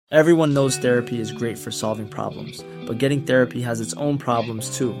Everyone knows therapy is great for solving problems, but getting therapy has its own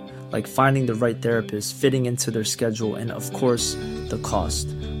problems too, like finding the right therapist, fitting into their schedule, and of course, the cost.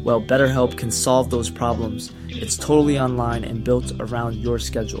 Well, BetterHelp can solve those problems. It's totally online and built around your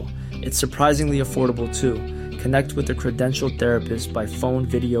schedule. It's surprisingly affordable too. Connect with a credentialed therapist by phone,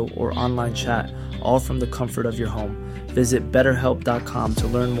 video, or online chat, all from the comfort of your home. Visit BetterHelp.com to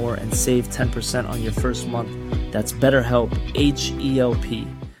learn more and save 10% on your first month. That's BetterHelp, H-E-L-P.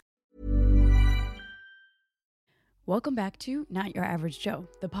 Welcome back to Not Your Average Joe,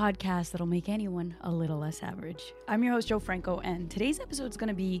 the podcast that'll make anyone a little less average. I'm your host, Joe Franco, and today's episode is going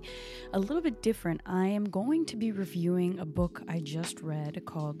to be a little bit different. I am going to be reviewing a book I just read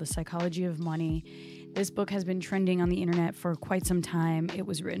called The Psychology of Money. This book has been trending on the internet for quite some time. It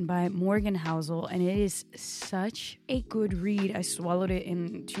was written by Morgan Housel, and it is such a good read. I swallowed it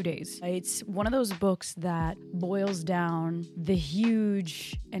in 2 days. It's one of those books that boils down the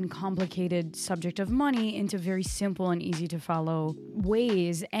huge and complicated subject of money into very simple and easy to follow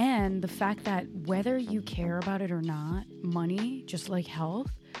ways. And the fact that whether you care about it or not, money, just like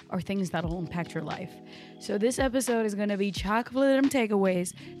health, are things that'll impact your life. So this episode is going to be chock full of them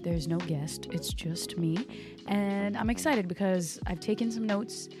takeaways. There's no guest. It's just me. And I'm excited because I've taken some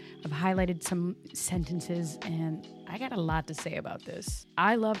notes. I've highlighted some sentences, and I got a lot to say about this.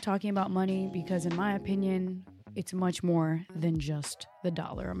 I love talking about money because, in my opinion, it's much more than just the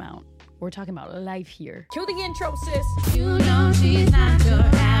dollar amount. We're talking about life here. Cue the intro, sis. You know she's not your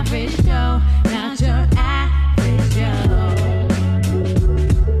average Joe, not your average Joe.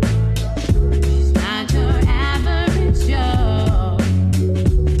 She's not your average Joe.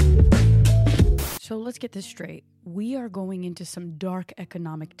 So let's get this straight. We are going into some dark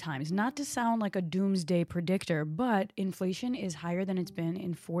economic times. Not to sound like a doomsday predictor, but inflation is higher than it's been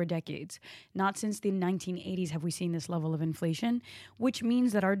in 4 decades. Not since the 1980s have we seen this level of inflation, which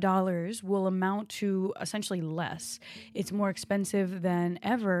means that our dollars will amount to essentially less. It's more expensive than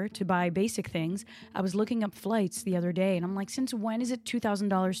ever to buy basic things. I was looking up flights the other day, and I'm like, since when is it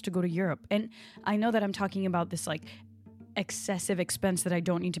 $2,000 to go to Europe? And I know that I'm talking about this like excessive expense that I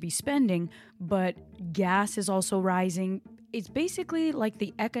don't need to be spending, but gas is also rising. It's basically like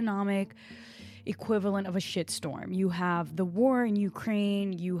the economic equivalent of a shitstorm. You have the war in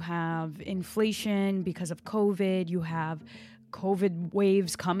Ukraine, you have inflation because of COVID, you have COVID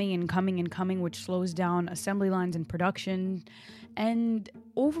waves coming and coming and coming, which slows down assembly lines and production. And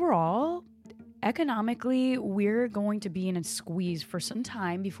overall, economically, we're going to be in a squeeze for some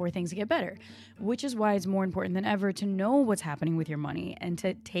time before things get better, which is why it's more important than ever to know what's happening with your money and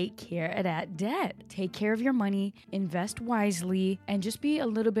to take care of that debt. Take care of your money, invest wisely, and just be a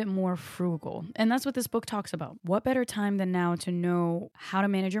little bit more frugal. And that's what this book talks about. What better time than now to know how to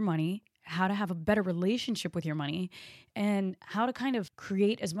manage your money, how to have a better relationship with your money, and how to kind of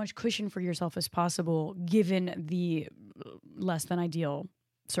create as much cushion for yourself as possible given the less than ideal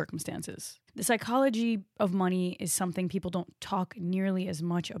circumstances. The psychology of money is something people don't talk nearly as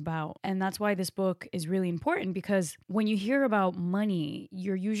much about. And that's why this book is really important, because when you hear about money,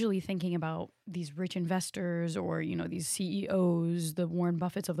 you're usually thinking about these rich investors or, these CEOs, the Warren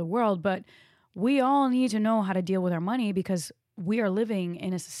Buffetts of the world. But we all need to know how to deal with our money because we are living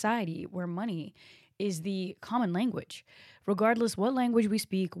in a society where money is the common language. Regardless what language we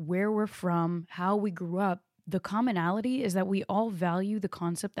speak, where we're from, how we grew up, the commonality is that we all value the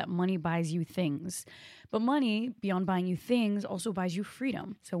concept that money buys you things. But money, beyond buying you things, also buys you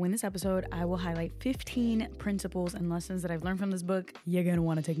freedom. So in this episode, I will highlight 15 principles and lessons that I've learned from this book. You're going to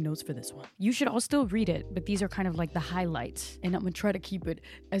want to take notes for this one. You should all still read it, but these are kind of like the highlights. And I'm going to try to keep it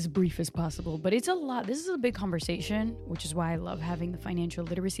as brief as possible. But it's a lot. This is a big conversation, which is why I love having the financial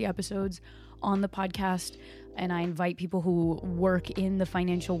literacy episodes on the podcast. And I invite people who work in the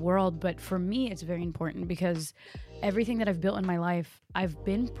financial world. But for me, it's very important because everything that I've built in my life, I've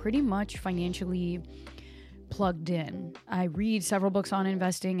been pretty much financially plugged in. I read several books on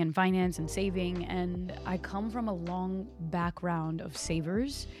investing and finance and saving, and I come from a long background of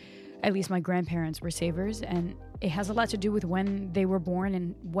savers. At least my grandparents were savers, and it has a lot to do with when they were born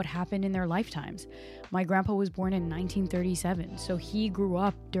and what happened in their lifetimes. My grandpa was born in 1937, so he grew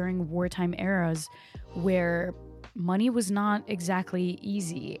up during wartime eras where money was not exactly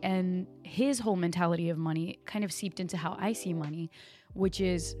easy, and his whole mentality of money kind of seeped into how I see money, which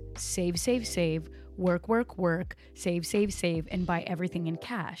is save, save, save, work, work, work, save, save, save, and buy everything in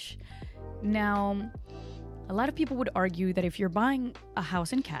cash. Now, a lot of people would argue that if you're buying a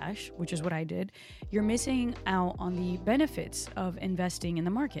house in cash, which is what I did, you're missing out on the benefits of investing in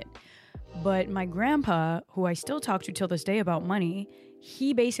the market. But my grandpa, who I still talk to till this day about money,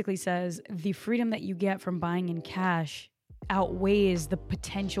 he basically says the freedom that you get from buying in cash outweighs the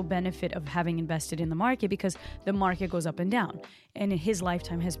potential benefit of having invested in the market, because the market goes up and down. And his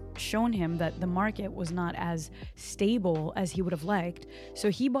lifetime has shown him that the market was not as stable as he would have liked. So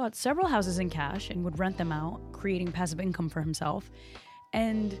he bought several houses in cash and would rent them out, creating passive income for himself.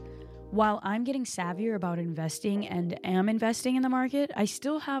 And while I'm getting savvier about investing and am investing in the market, I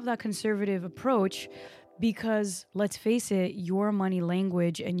still have that conservative approach because, let's face it, your money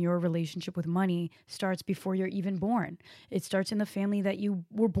language and your relationship with money starts before you're even born. It starts in the family that you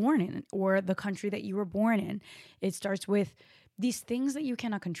were born in or the country that you were born in. It starts with these things that you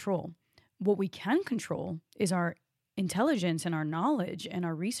cannot control. What we can control is our intelligence and our knowledge and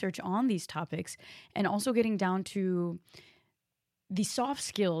our research on these topics, and also getting down to the soft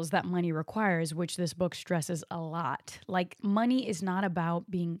skills that money requires, which this book stresses a lot. Like, money is not about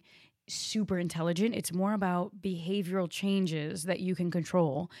being super intelligent. It's more about behavioral changes that you can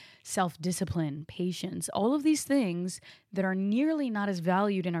control, self-discipline, patience, all of these things that are nearly not as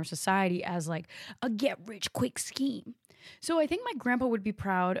valued in our society as like a get-rich-quick scheme. So I think my grandpa would be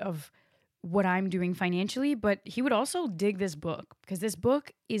proud of what I'm doing financially, but he would also dig this book, because this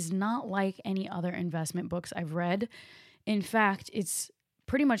book is not like any other investment books I've read. In fact, it's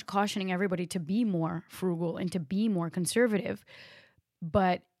pretty much cautioning everybody to be more frugal and to be more conservative.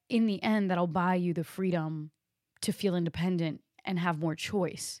 But in the end, that'll buy you the freedom to feel independent and have more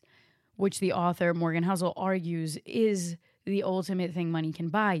choice, which the author, Morgan Housel, argues is the ultimate thing money can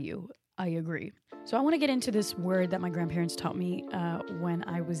buy you. I agree. So I want to get into this word that my grandparents taught me when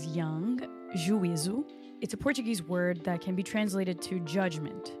I was young, juízo. It's a Portuguese word that can be translated to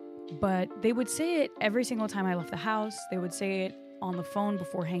judgment, but they would say it every single time I left the house. They would say it on the phone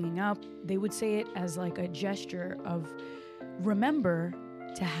before hanging up. They would say it as like a gesture of remember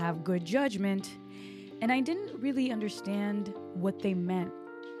to have good judgment. And I didn't really understand what they meant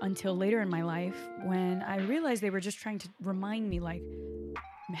until later in my life, when I realized they were just trying to remind me, like,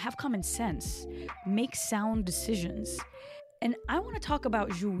 have common sense, make sound decisions. And I want to talk about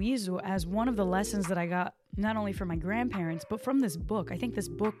juízo as one of the lessons that I got not only from my grandparents, but from this book. I think this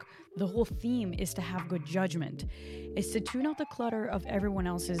book, the whole theme is to have good judgment. It's to tune out the clutter of everyone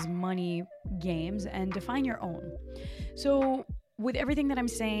else's money games and define your own. So with everything that I'm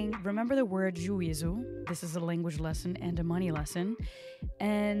saying, remember the word juízo. This is a language lesson and a money lesson.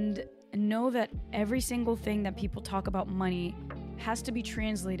 And know that every single thing that people talk about money has to be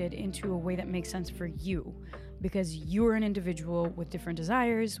translated into a way that makes sense for you, because you're an individual with different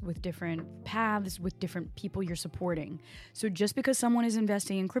desires, with different paths, with different people you're supporting. So just because someone is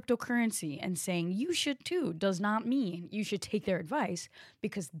investing in cryptocurrency and saying you should too does not mean you should take their advice,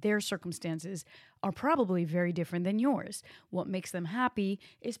 because their circumstances are probably very different than yours. What makes them happy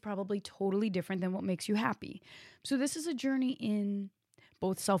is probably totally different than what makes you happy. So this is a journey in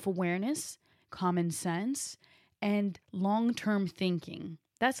both self-awareness, common sense, and long-term thinking.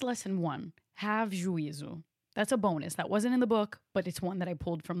 That's lesson 1. Have juízo. That's a bonus. That wasn't in the book, but it's one that I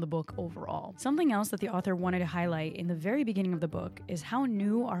pulled from the book overall. Something else that the author wanted to highlight in the very beginning of the book is how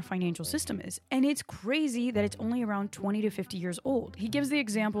new our financial system is. And it's crazy that it's only around 20 to 50 years old. He gives the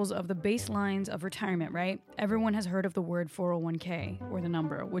examples of the baselines of retirement, right? Everyone has heard of the word 401k, or the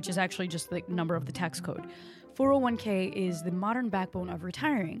number, which is actually just the number of the tax code. 401k is the modern backbone of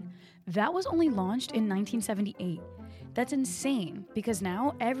retiring. That was only launched in 1978. That's insane, because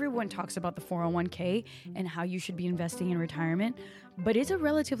now everyone talks about the 401k and how you should be investing in retirement, but it's a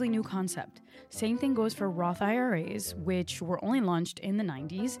relatively new concept. Same thing goes for Roth IRAs, which were only launched in the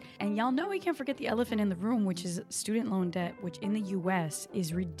 90s. And y'all know we can't forget the elephant in the room, which is student loan debt, which in the US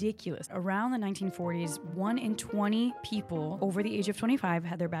is ridiculous. Around the 1940s, 1 in 20 people over the age of 25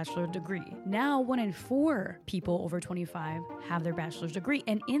 had their bachelor's degree. Now, 1 in 4 people over 25 have their bachelor's degree.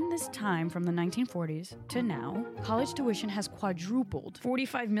 And in this time, from the 1940s to now, college tuition has quadrupled.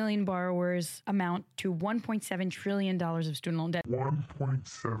 45 million borrowers amount to $1.7 trillion of student loan debt.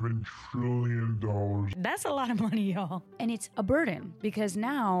 $1.7 trillion. That's a lot of money, y'all. And it's a burden, because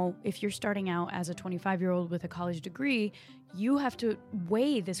now if you're starting out as a 25-year-old with a college degree, you have to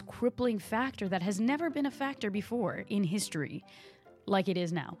weigh this crippling factor that has never been a factor before in history like it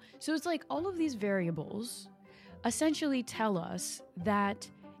is now. So it's like all of these variables essentially tell us that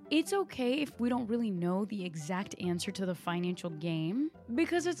it's okay if we don't really know the exact answer to the financial game,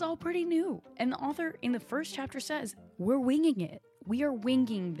 because it's all pretty new. And the author in the first chapter says, we're winging it. We are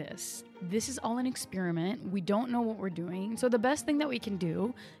winging this. This is all an experiment. We don't know what we're doing. So the best thing that we can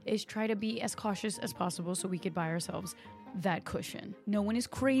do is try to be as cautious as possible so we could buy ourselves that cushion. No one is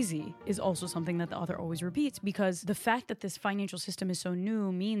crazy is also something that the author always repeats, because the fact that this financial system is so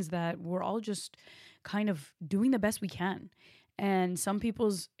new means that we're all just kind of doing the best we can. And some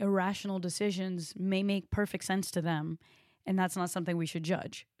people's irrational decisions may make perfect sense to them, and that's not something we should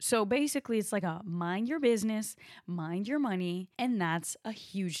judge. So basically, it's like a mind your business, mind your money, and that's a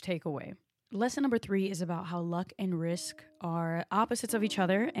huge takeaway. Lesson number 3 is about how luck and risk are opposites of each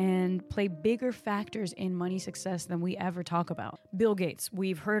other and play bigger factors in money success than we ever talk about. Bill Gates,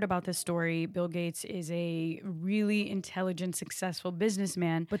 we've heard about this story. Bill Gates is a really intelligent, successful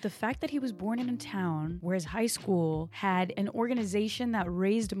businessman, but the fact that he was born in a town where his high school had an organization that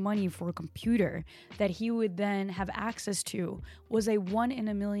raised money for a computer that he would then have access to was a 1 in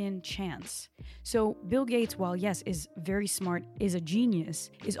a million chance. So Bill Gates, while yes, is very smart, is a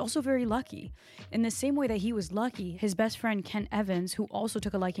genius, is also very lucky. In the same way that he was lucky, his best friend Ken Evans, who also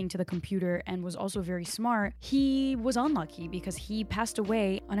took a liking to the computer and was also very smart, he was unlucky because he passed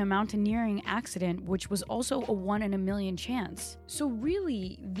away on a mountaineering accident, which was also a 1 in a million chance. So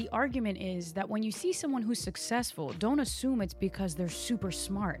really, the argument is that when you see someone who's successful, don't assume it's because they're super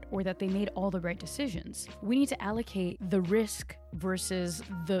smart or that they made all the right decisions. We need to allocate the risk versus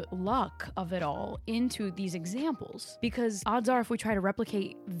the luck of it all into these examples, because odds are if we try to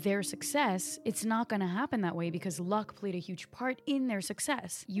replicate their success, it's not going to happen that way because luck played a huge part in their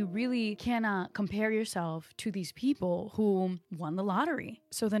success. You really cannot compare yourself to these people who won the lottery.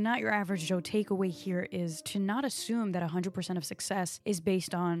 So the Not Your Average Joe takeaway here is to not assume that 100% of success is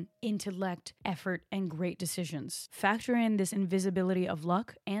based on intellect, effort, and great decisions. Factor in this invisibility of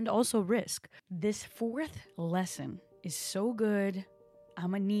luck and also risk. This 4th lesson is so good,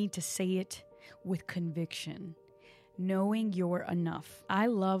 I'm gonna need to say it with conviction. Knowing you're enough. I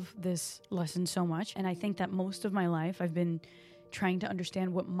love this lesson so much, and I think that most of my life I've been trying to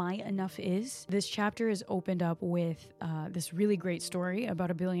understand what my enough is. This chapter is opened up with this really great story about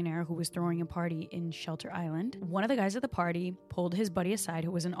a billionaire who was throwing a party in Shelter Island. One of the guys at the party pulled his buddy aside,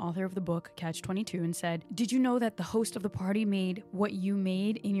 who was an author of the book Catch-22, and said, "Did you know that the host of the party made what you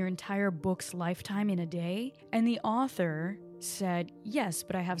made in your entire book's lifetime in a day?" And the author said, "Yes,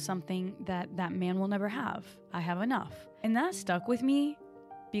 but I have something that man will never have. I have enough." And that stuck with me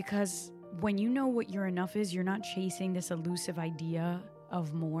because when you know what your enough is, you're not chasing this elusive idea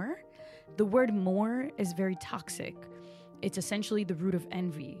of more. The word more is very toxic. It's essentially the root of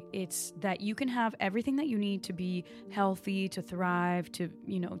envy. It's that you can have everything that you need to be healthy, to thrive, to,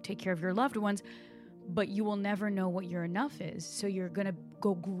 take care of your loved ones, but you will never know what your enough is. So you're going to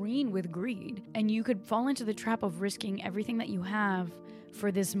go green with greed. And you could fall into the trap of risking everything that you have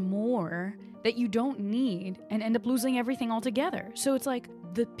for this more that you don't need and end up losing everything altogether. So it's like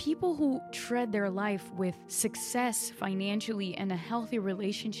the people who tread their life with success financially and a healthy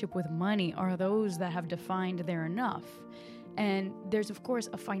relationship with money are those that have defined their enough. And there's, of course,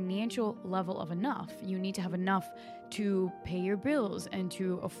 a financial level of enough. You need to have enough to pay your bills and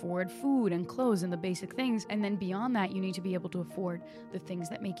to afford food and clothes and the basic things. And then beyond that, you need to be able to afford the things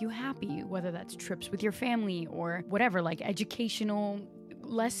that make you happy, whether that's trips with your family or whatever, like educational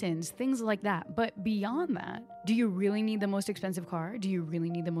lessons, things like that. But beyond that, do you really need the most expensive car? Do you really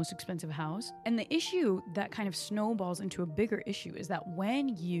need the most expensive house? And the issue that kind of snowballs into a bigger issue is that when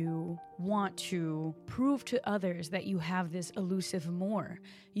you want to prove to others that you have this elusive more,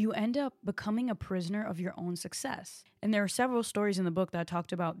 you end up becoming a prisoner of your own success. And there are several stories in the book that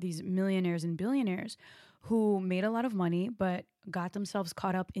talked about these millionaires and billionaires who made a lot of money, but got themselves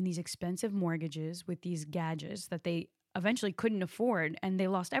caught up in these expensive mortgages with these gadgets that they eventually couldn't afford, and they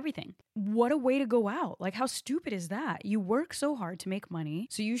lost everything. What a way to go out. Like, how stupid is that? You work so hard to make money,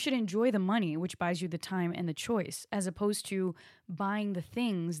 so you should enjoy the money, which buys you the time and the choice, as opposed to buying the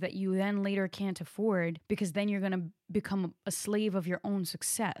things that you then later can't afford, because then you're going to become a slave of your own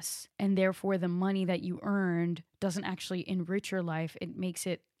success. And therefore, the money that you earned doesn't actually enrich your life. It makes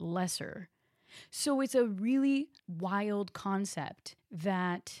it lesser. So it's a really wild concept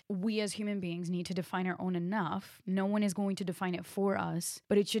that we as human beings need to define our own enough. No one is going to define it for us,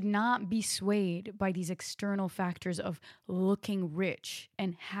 but it should not be swayed by these external factors of looking rich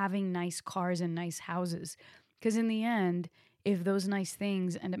and having nice cars and nice houses. Because in the end, if those nice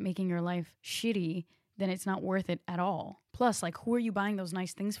things end up making your life shitty, then it's not worth it at all. Plus, like, who are you buying those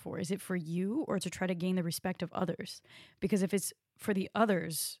nice things for? Is it for you or to try to gain the respect of others? Because if it's for the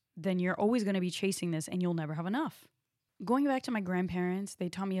others, then you're always going to be chasing this and you'll never have enough. Going back to my grandparents, they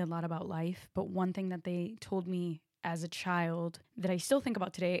taught me a lot about life, but one thing that they told me as a child that I still think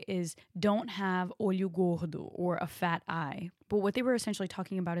about today is don't have olho gordo, or a fat eye. But what they were essentially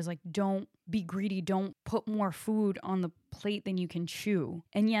talking about is like, don't be greedy, don't put more food on the plate than you can chew.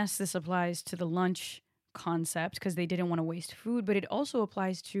 And yes, this applies to the lunch concept because they didn't want to waste food, but it also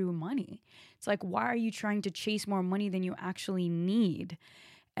applies to money. It's like, why are you trying to chase more money than you actually need?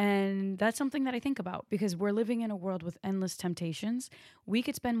 And that's something that I think about because we're living in a world with endless temptations. We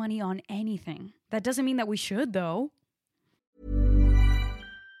could spend money on anything. That doesn't mean that we should, though.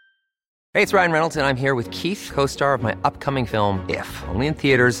 Hey, it's Ryan Reynolds, and I'm here with Keith, co-star of my upcoming film, If, only in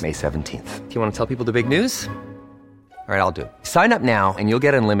theaters May 17th. Do you want to tell people the big news? All right, I'll do it. Sign up now and you'll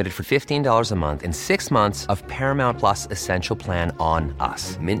get unlimited for $15 a month and 6 months of Paramount Plus Essential Plan on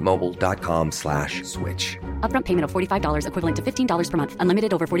us. MintMobile.com/switch. Upfront payment of $45 equivalent to $15 per month.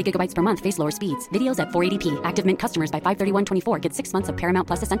 Unlimited over 40 gigabytes per month. Face lower speeds. Videos at 480p. Active Mint customers by 531.24 get 6 months of Paramount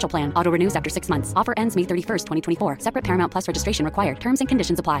Plus Essential Plan. Auto renews after 6 months. Offer ends May 31st, 2024. Separate Paramount Plus registration required. Terms and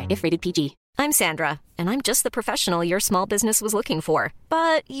conditions apply if rated PG. I'm Sandra, and I'm just the professional your small business was looking for.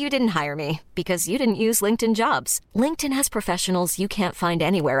 But you didn't hire me because you didn't use LinkedIn Jobs. LinkedIn has professionals you can't find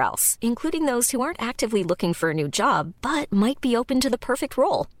anywhere else, including those who aren't actively looking for a new job, but might be open to the perfect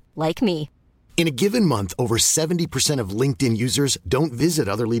role, like me. In a given month, over 70% of LinkedIn users don't visit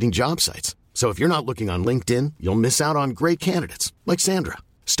other leading job sites. So if you're not looking on LinkedIn, you'll miss out on great candidates like Sandra.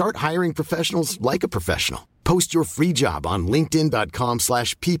 Start hiring professionals like a professional. Post your free job on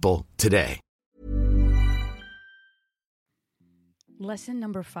linkedin.com/people today. Lesson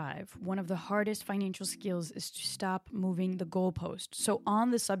number 5. One of the hardest financial skills is to stop moving the goalpost. So on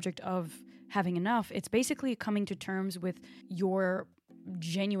the subject of having enough, it's basically coming to terms with your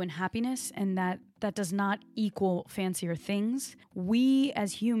genuine happiness, and that does not equal fancier things. We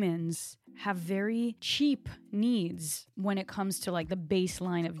as humans have very cheap needs when it comes to like the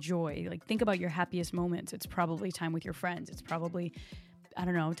baseline of joy. Like, think about your happiest moments. It's probably time with your friends. It's probably, I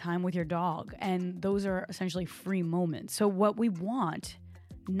don't know, time with your dog. And those are essentially free moments. So what we want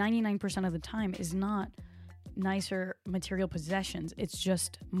 99% of the time is not nicer material possessions. It's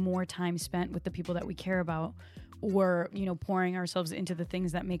just more time spent with the people that we care about, or, you know, pouring ourselves into the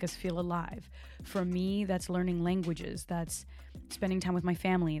things that make us feel alive. For me, that's learning languages. That's spending time with my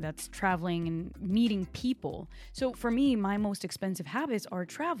family. That's traveling and meeting people. So for me, my most expensive habits are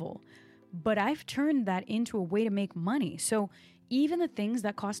travel. But I've turned that into a way to make money. So even the things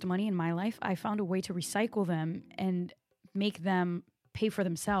that cost money in my life, I found a way to recycle them and make them pay for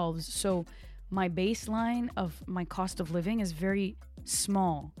themselves. So my baseline of my cost of living is very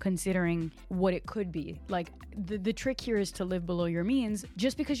small considering what it could be. Like, the trick here is to live below your means.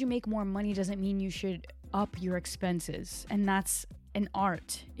 Just because you make more money doesn't mean you should up your expenses. And that's an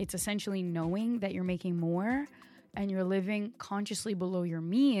art. It's essentially knowing that you're making more and you're living consciously below your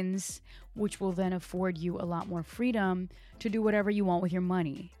means, which will then afford you a lot more freedom to do whatever you want with your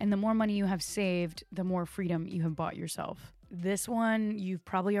money. And the more money you have saved, the more freedom you have bought yourself. This one you've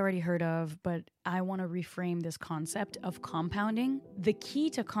probably already heard of, but I want to reframe this concept of compounding. The key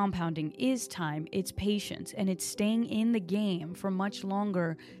to compounding is time, it's patience, and it's staying in the game for much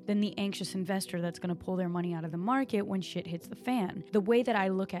longer than the anxious investor that's going to pull their money out of the market when shit hits the fan. The way that I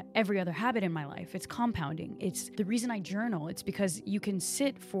look at every other habit in my life, it's compounding. It's the reason I journal. It's because you can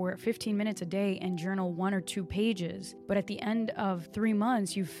sit for 15 minutes a day and journal 1 or 2 pages, but at the end of 3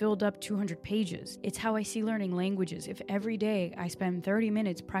 months, you've filled up 200 pages. It's how I see learning languages. If every day I spend 30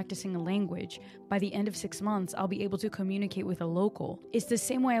 minutes practicing a language, by the end of 6 months, I'll be able to communicate with a local. It's the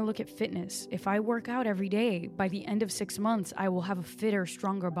same way I look at fitness. If I work out every day, by the end of 6 months, I will have a fitter,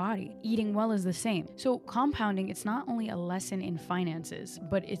 stronger body. Eating well is the same. So compounding, it's not only a lesson in finances,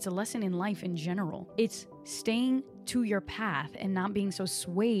 but it's a lesson in life in general. It's staying to your path and not being so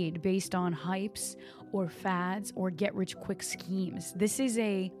swayed based on hypes or fads or get-rich-quick schemes. This is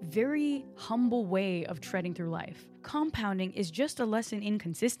a very humble way of treading through life. Compounding is just a lesson in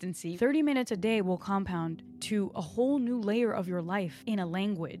consistency. 30 minutes a day will compound to a whole new layer of your life in a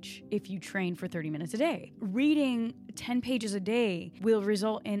language if you train for 30 minutes a day. Reading 10 pages a day will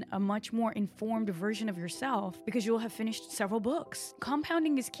result in a much more informed version of yourself because you'll have finished several books.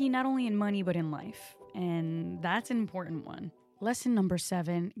 Compounding is key not only in money but in life, and that's an important one. Lesson number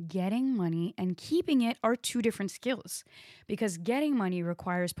 7, getting money and keeping it are 2 different skills, because getting money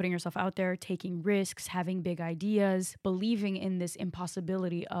requires putting yourself out there, taking risks, having big ideas, believing in this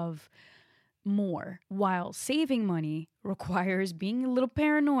impossibility of more, while saving money requires being a little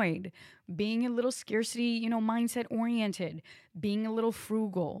paranoid, being a little scarcity, mindset oriented, being a little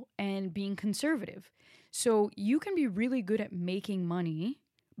frugal, and being conservative. So you can be really good at making money,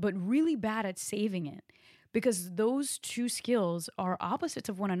 but really bad at saving it, because those 2 skills are opposites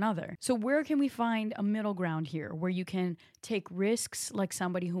of one another. So where can we find a middle ground here where you can take risks like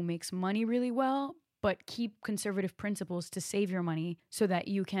somebody who makes money really well, but keep conservative principles to save your money so that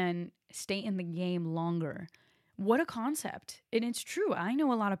you can stay in the game longer? What a concept. And it's true. I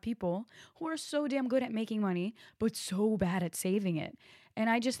know a lot of people who are so damn good at making money, but so bad at saving it. And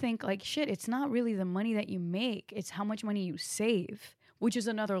I just think, like, shit, it's not really the money that you make, it's how much money you save. which is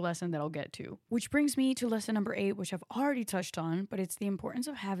another lesson that I'll get to. Which brings me to lesson number 8, which I've already touched on, but it's the importance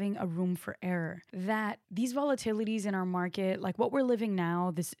of having a room for error. That these volatilities in our market, like what we're living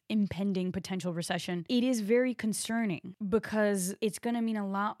now, this impending potential recession, it is very concerning because it's going to mean a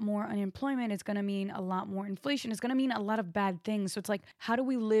lot more unemployment. It's going to mean a lot more inflation. It's going to mean a lot of bad things. So it's like, how do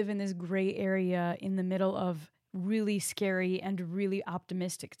we live in this gray area in the middle of really scary and really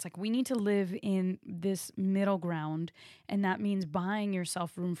optimistic? It's like we need to live in this middle ground, and that means buying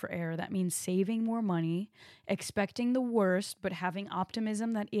yourself room for error. That means saving more money, expecting the worst, but having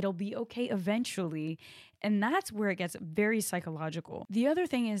optimism that it'll be okay eventually. And that's where it gets very psychological. The other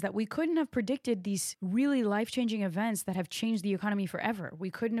thing is that we couldn't have predicted these really life-changing events that have changed the economy forever. We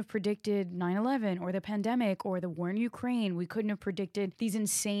couldn't have predicted 9/11 or the pandemic or the war in Ukraine. We couldn't have predicted these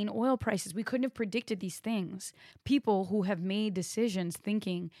insane oil prices. We couldn't have predicted these things. People who have made decisions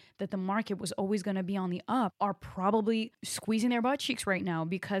thinking that the market was always going to be on the up are probably squeezing their butt cheeks right now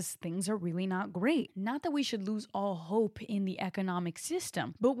because things are really not great. Not that we should lose all hope in the economic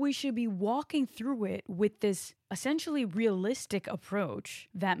system, but we should be walking through it with this essentially realistic approach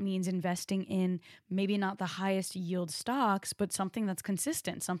that means investing in maybe not the highest yield stocks, but something that's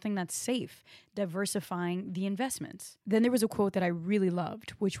consistent, something that's safe, diversifying the investments. Then there was a quote that I really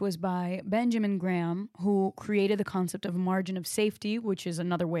loved, which was by Benjamin Graham, who created the concept of margin of safety, which is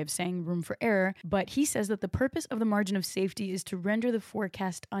another way of saying room for error. But he says that the purpose of the margin of safety is to render the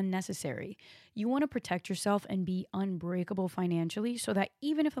forecast unnecessary. You want to protect yourself and be unbreakable financially so that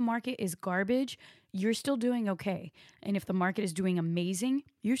even if the market is garbage, you're still doing okay. And if the market is doing amazing,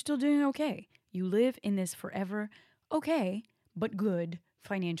 you're still doing okay. You live in this forever okay, but good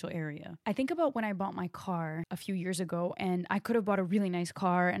financial area. I think about when I bought my car a few years ago, and I could have bought a really nice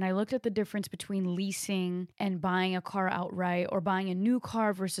car, and I looked at the difference between leasing and buying a car outright or buying a new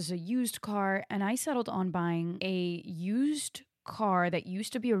car versus a used car, and I settled on buying a used car that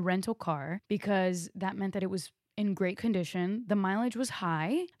used to be a rental car because that meant that it was in great condition. The mileage was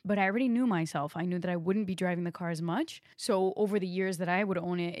high, but I already knew myself. I knew that I wouldn't be driving the car as much. So over the years that I would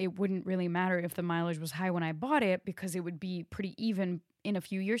own it, it wouldn't really matter if the mileage was high when I bought it because it would be pretty even in a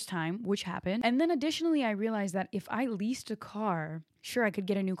few years' time, which happened. And then additionally, I realized that if I leased a car, sure, I could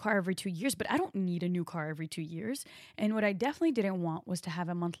get a new car every 2 years, but I don't need a new car every 2 years. And what I definitely didn't want was to have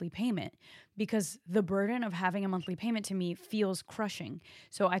a monthly payment because the burden of having a monthly payment to me feels crushing.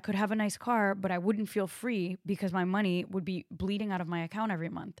 So I could have a nice car, but I wouldn't feel free because my money would be bleeding out of my account every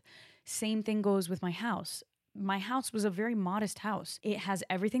month. Same thing goes with my house. My house was a very modest house. It has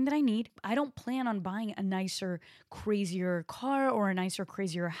everything that I need. I don't plan on buying a nicer, crazier car or a nicer,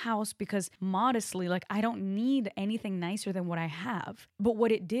 crazier house because modestly, like I don't need anything nicer than what I have. But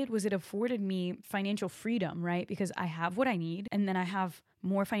what it did was it afforded me financial freedom, right? Because I have what I need and then I have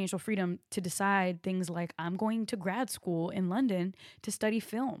more financial freedom to decide things like I'm going to grad school in London to study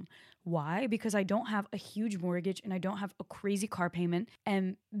film. Why? Because I don't have a huge mortgage and I don't have a crazy car payment.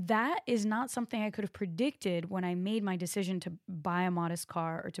 And that is not something I could have predicted when I made my decision to buy a modest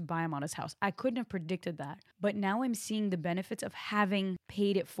car or to buy a modest house. I couldn't have predicted that. But now I'm seeing the benefits of having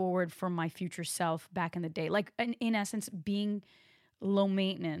paid it forward for my future self back in the day. Like in essence, being low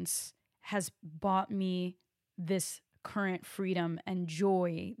maintenance has bought me this current freedom and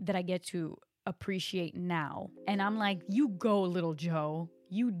joy that I get to appreciate now. And I'm like, you go, little Joe.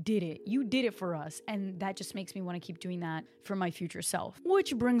 You did it. You did it for us. And that just makes me want to keep doing that for my future self.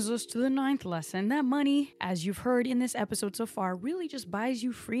 Which brings us to the 9th lesson, that money, as you've heard in this episode so far, really just buys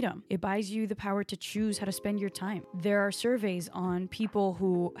you freedom. It buys you the power to choose how to spend your time. There are surveys on people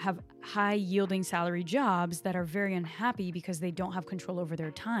who have high yielding salary jobs that are very unhappy because they don't have control over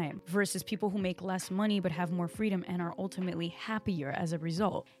their time versus people who make less money but have more freedom and are ultimately happier as a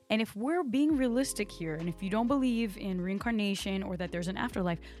result. And if we're being realistic here, and if you don't believe in reincarnation or that there's an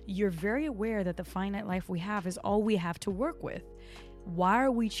afterlife, you're very aware that the finite life we have is all we have to work with. Why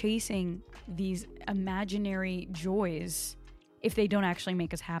are we chasing these imaginary joys if they don't actually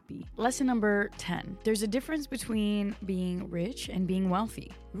make us happy? Lesson number 10. There's a difference between being rich and being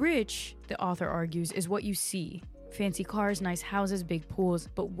wealthy. Rich, the author argues, is what you see. Fancy cars, nice houses, big pools.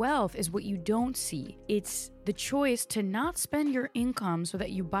 But wealth is what you don't see. It's the choice to not spend your income so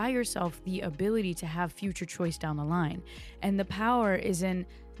that you buy yourself the ability to have future choice down the line. And the power is in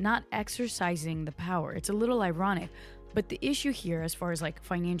not exercising the power. It's a little ironic. But the issue here, as far as like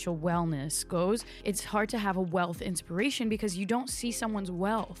financial wellness goes, it's hard to have a wealth inspiration because you don't see someone's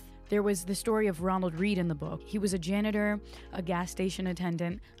wealth. There was the story of Ronald Read in the book. He was a janitor, a gas station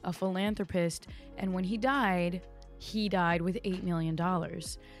attendant, a philanthropist, and when he died with $8 million.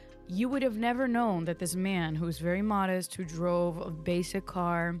 You would have never known that this man who's very modest, who drove a basic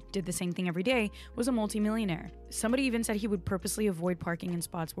car, did the same thing every day, was a multimillionaire. Somebody even said he would purposely avoid parking in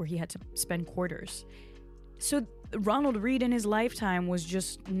spots where he had to spend quarters. So Ronald Read in his lifetime was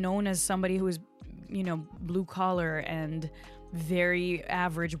just known as somebody who was, blue collar and very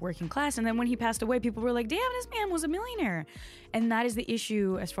average working class. And then when he passed away, people were like, damn, this man was a millionaire. And that is the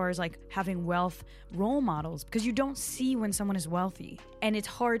issue as far as like having wealth role models, because you don't see when someone is wealthy. And it's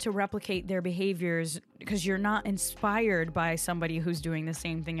hard to replicate their behaviors because you're not inspired by somebody who's doing the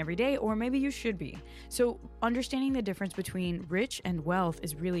same thing every day, or maybe you should be. So understanding the difference between rich and wealth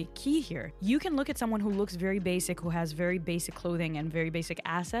is really key here. You can look at someone who looks very basic, who has very basic clothing and very basic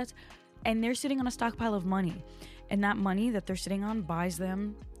assets, and they're sitting on a stockpile of money. And that money that they're sitting on buys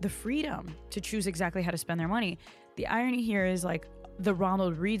them the freedom to choose exactly how to spend their money. The irony here is like the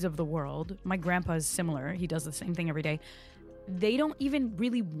Ronald Reads of the world. My grandpa is similar. He does the same thing every day. They don't even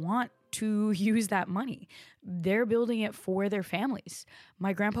really want to use that money. They're building it for their families.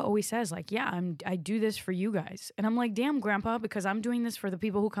 My grandpa always says like, yeah, I do this for you guys. And I'm like, damn, grandpa, because I'm doing this for the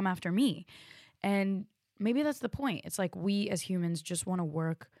people who come after me. And maybe that's the point. It's like we as humans just want to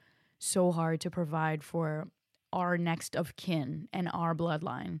work so hard to provide for our next of kin and our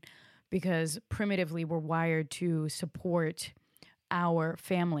bloodline, because primitively we're wired to support our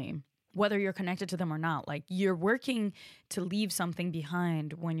family, whether you're connected to them or not. Like you're working to leave something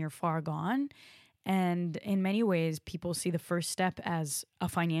behind when you're far gone. And in many ways, people see the first step as a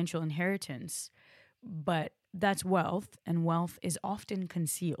financial inheritance, but that's wealth, and wealth is often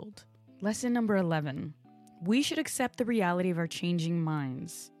concealed. Lesson number 11. We should accept the reality of our changing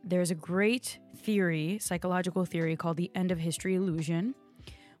minds. There's a great theory, psychological theory, called the end of history illusion,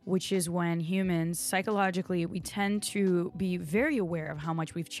 which is when humans, psychologically, we tend to be very aware of how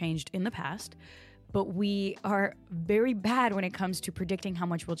much we've changed in the past, but we are very bad when it comes to predicting how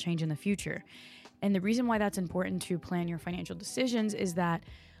much we'll change in the future. And the reason why that's important to plan your financial decisions is that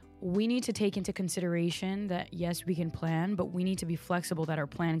we need to take into consideration that, yes, we can plan, but we need to be flexible that our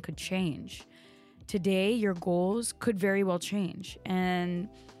plan could change. Today, your goals could very well change, and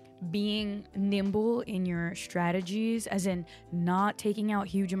being nimble in your strategies, as in not taking out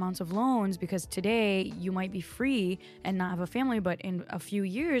huge amounts of loans, because today you might be free and not have a family, but in a few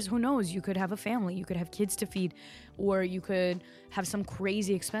years, who knows, you could have a family, you could have kids to feed, or you could have some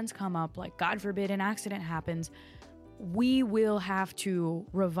crazy expense come up, like God forbid an accident happens. We will have to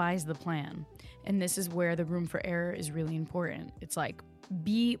revise the plan. And this is where the room for error is really important. It's like,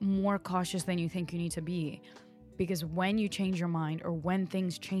 be more cautious than you think you need to be. Because when you change your mind, or when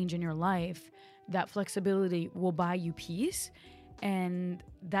things change in your life, that flexibility will buy you peace. And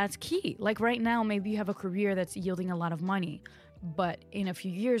that's key. Like right now, maybe you have a career that's yielding a lot of money. But in a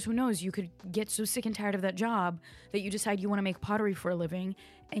few years, who knows, you could get so sick and tired of that job that you decide you want to make pottery for a living,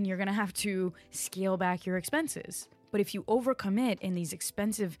 and you're going to have to scale back your expenses. But if you overcommit in these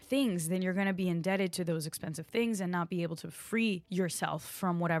expensive things, then you're going to be indebted to those expensive things and not be able to free yourself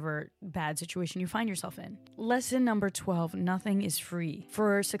from whatever bad situation you find yourself in. Lesson number 12, nothing is free.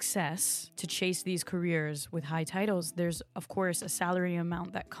 For success, to chase these careers with high titles, there's of course a salary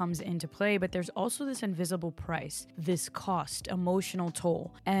amount that comes into play, but there's also this invisible price, this cost, emotional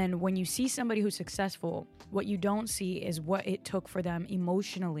toll. And when you see somebody who's successful, what you don't see is what it took for them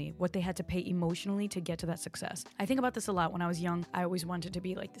emotionally, what they had to pay emotionally to get to that success. I think about this a lot. When I was young, I always wanted to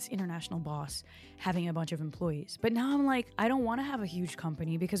be like this international boss, having a bunch of employees. But now I'm like, I don't want to have a huge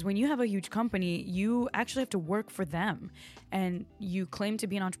company, because when you have a huge company, you actually have to work for them. And you claim to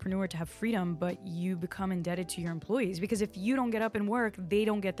be an entrepreneur to have freedom, but you become indebted to your employees, because if you don't get up and work, they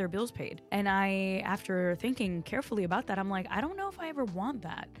don't get their bills paid. And after thinking carefully about that, I'm like, I don't know if I ever want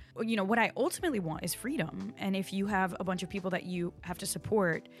that. You know, what I ultimately want is freedom. And if you have a bunch of people that you have to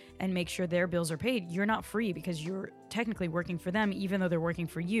support and make sure their bills are paid, you're not free, because you're technically working for them, even though they're working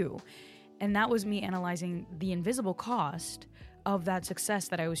for you. And that was me analyzing the invisible cost of that success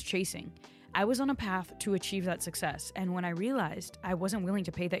that I was chasing. I was on a path to achieve that success. And when I realized I wasn't willing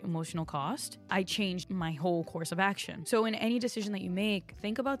to pay that emotional cost, I changed my whole course of action. So in any decision that you make,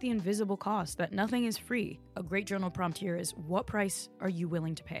 think about the invisible cost, that nothing is free. A great journal prompt here is, what price are you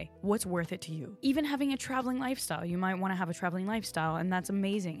willing to pay? What's worth it to you? Even having a traveling lifestyle, you might want to have a traveling lifestyle, and that's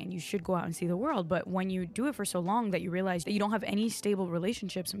amazing, and you should go out and see the world. But when you do it for so long that you realize that you don't have any stable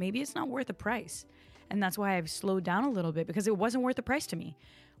relationships, maybe it's not worth the price. And that's why I've slowed down a little bit, because it wasn't worth the price to me.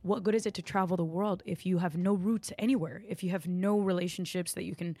 What good is it to travel the world if you have no roots anywhere, if you have no relationships that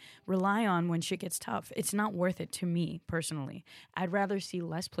you can rely on when shit gets tough? It's not worth it to me personally. I'd rather see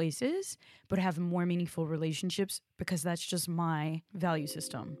less places, but have more meaningful relationships, because that's just my value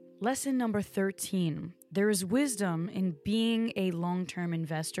system. Lesson number 13. There is wisdom in being a long-term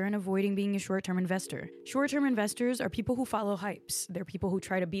investor and avoiding being a short-term investor. Short-term investors are people who follow hypes. They're people who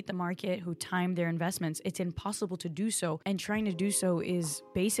try to beat the market, who time their investments. It's impossible to do so, and trying to do so is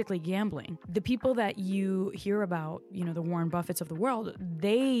basically gambling. The people that you hear about, the Warren Buffetts of the world,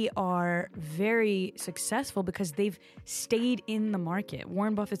 they are very successful because they've stayed in the market.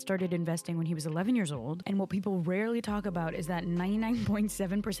 Warren Buffett started investing when he was 11 years old, and what people rarely talk about is that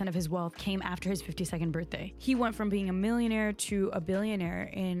 99.7% of his wealth came after his 52nd birthday. He went from being a millionaire to a billionaire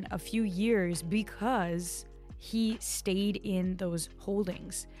in a few years because he stayed in those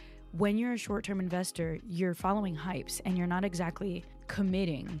holdings. When you're a short-term investor, you're following hypes and you're not exactly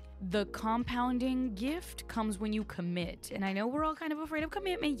committing. The compounding gift comes when you commit. And I know we're all kind of afraid of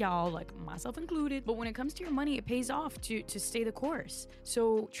commitment, y'all, like myself included. But when it comes to your money, it pays off to stay the course.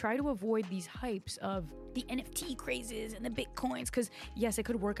 So try to avoid these hypes of the NFT crazes and the Bitcoins, because yes, it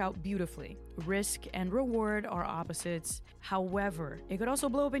could work out beautifully. Risk and reward are opposites. However, it could also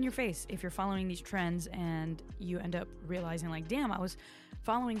blow up in your face if you're following these trends and you end up realizing like, damn, I was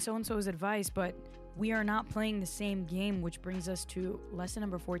following so-and-so's advice, but we are not playing the same game, which brings us to lesson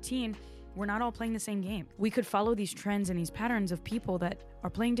number 14. We're not all playing the same game. We could follow these trends and these patterns of people that are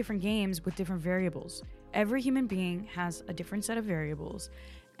playing different games with different variables. Every human being has a different set of variables,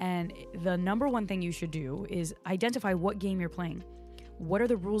 and the number one thing you should do is identify what game you're playing. What are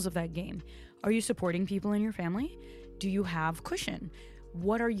the rules of that game? Are you supporting people in your family? Do you have cushion?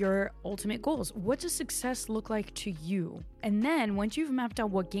 What are your ultimate goals? What does success look like to you? And then once you've mapped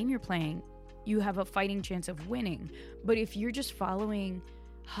out what game you're playing, you have a fighting chance of winning. But if you're just following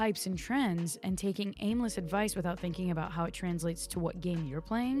hypes and trends and taking aimless advice without thinking about how it translates to what game you're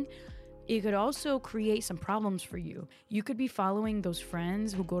playing, it could also create some problems for you. You could be following those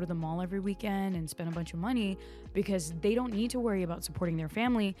friends who go to the mall every weekend and spend a bunch of money because they don't need to worry about supporting their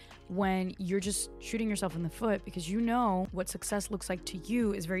family when you're just shooting yourself in the foot because you know what success looks like to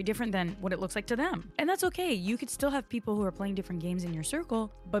you is very different than what it looks like to them. And that's okay. You could still have people who are playing different games in your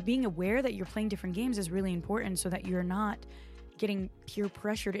circle, but being aware that you're playing different games is really important so that you're not getting peer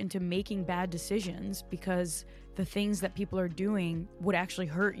pressured into making bad decisions because the things that people are doing would actually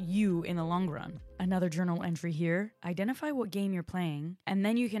hurt you in the long run. Another journal entry here: identify what game you're playing, and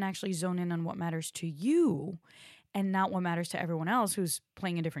then you can actually zone in on what matters to you and not what matters to everyone else who's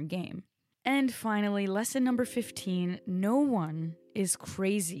playing a different game. And finally, lesson number 15, no one is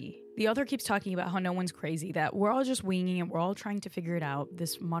crazy. The author keeps talking about how no one's crazy, that we're all just winging it, we're all trying to figure it out.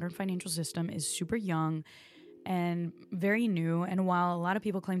 This modern financial system is super young and very new, and while a lot of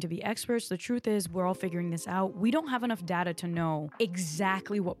people claim to be experts, the truth is we're all figuring this out. We don't have enough data to know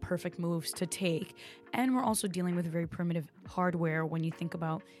exactly what perfect moves to take, and we're also dealing with very primitive hardware. When you think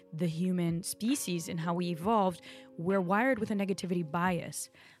about the human species and how we evolved, we're wired with a negativity bias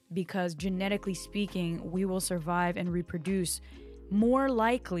because genetically speaking, we will survive and reproduce more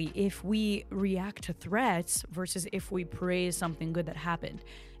likely if we react to threats versus if we praise something good that happened.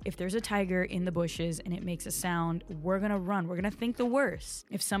 If there's a tiger in the bushes and it makes a sound, we're gonna run. We're gonna think the worst.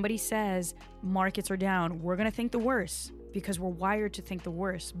 If somebody says markets are down, we're gonna think the worst because we're wired to think the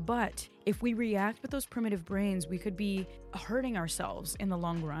worst. But if we react with those primitive brains, we could be hurting ourselves in the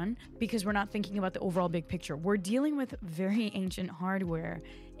long run because we're not thinking about the overall big picture. We're dealing with very ancient hardware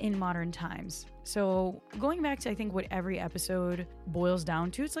in modern times. So going back to, I think, what every episode boils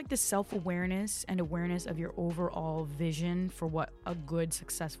down to, it's like this self-awareness and awareness of your overall vision for what a good,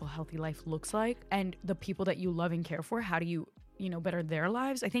 successful, healthy life looks like, and the people that you love and care for, how do you better their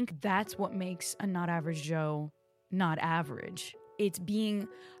lives? I think that's what makes a Not Average Joe not average. It's being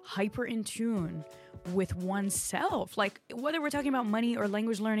hyper in tune with oneself. Like, whether we're talking about money or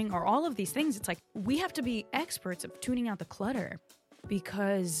language learning or all of these things, it's like we have to be experts of tuning out the clutter,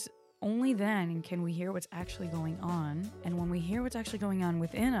 because only then can we hear what's actually going on. And when we hear what's actually going on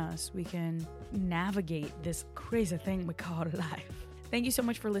within us, we can navigate this crazy thing we call life. Thank you so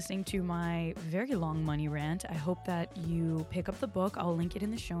much for listening to my very long money rant. I hope that you pick up the book. I'll link it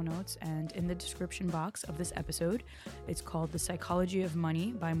in the show notes and in the description box of this episode. It's called The Psychology of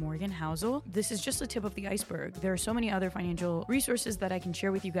Money by Morgan Housel. This is just the tip of the iceberg. There are so many other financial resources that I can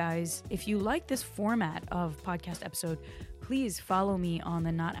share with you guys. If you like this format of podcast episode, please follow me on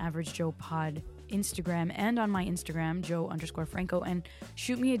the Not Average Joe Pod Instagram and on my Instagram, Joe_Franco, and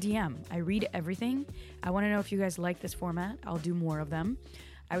shoot me a DM. I read everything. I want to know if you guys like this format. I'll do more of them.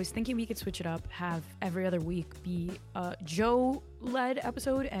 I was thinking we could switch it up, have every other week be a Joe-led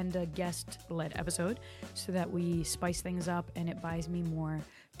episode and a guest-led episode so that we spice things up and it buys me more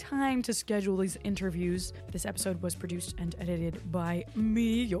time to schedule these interviews. This episode was produced and edited by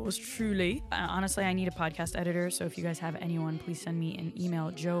me, yours truly. Honestly, I need a podcast editor, so if you guys have anyone, please send me an email,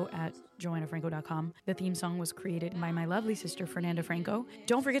 joe@joannafranco.com. The theme song was created by my lovely sister, Fernanda Franco.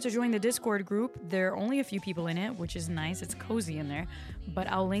 Don't forget to join the Discord group. There are only a few people in it, which is nice. It's cozy in there. But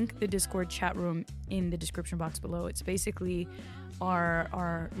I'll link the Discord chat room in the description box below. It's basically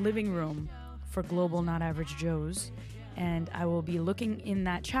our living room for global not average Joes. And I will be looking in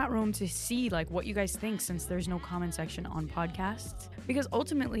that chat room to see like what you guys think, since there's no comment section on podcasts. Because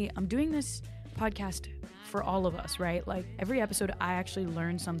ultimately, I'm doing this podcast for all of us, right? Like every episode, I actually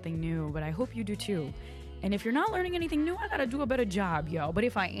learn something new, but I hope you do too. And if you're not learning anything new, I gotta do a better job, yo. But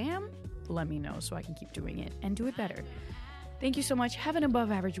if I am, let me know so I can keep doing it and do it better. Thank you so much. Have an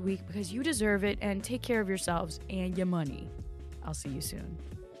above average week because you deserve it, and take care of yourselves and your money. I'll see you soon.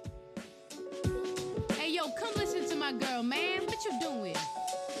 Hey, yo, come listen to my girl, man. What you doing?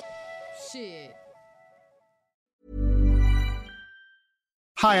 Shit.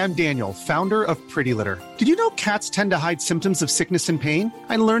 Hi, I'm Daniel, founder of Pretty Litter. Did you know cats tend to hide symptoms of sickness and pain?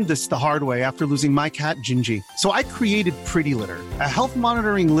 I learned this the hard way after losing my cat, Gingy. So I created Pretty Litter, a health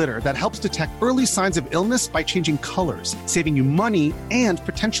monitoring litter that helps detect early signs of illness by changing colors, saving you money and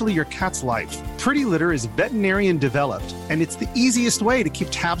potentially your cat's life. Pretty Litter is veterinarian developed, and it's the easiest way to keep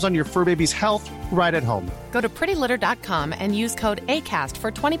tabs on your fur baby's health right at home. Go to prettylitter.com and use code ACAST for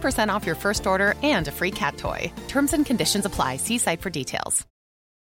 20% off your first order and a free cat toy. Terms and conditions apply. See site for details.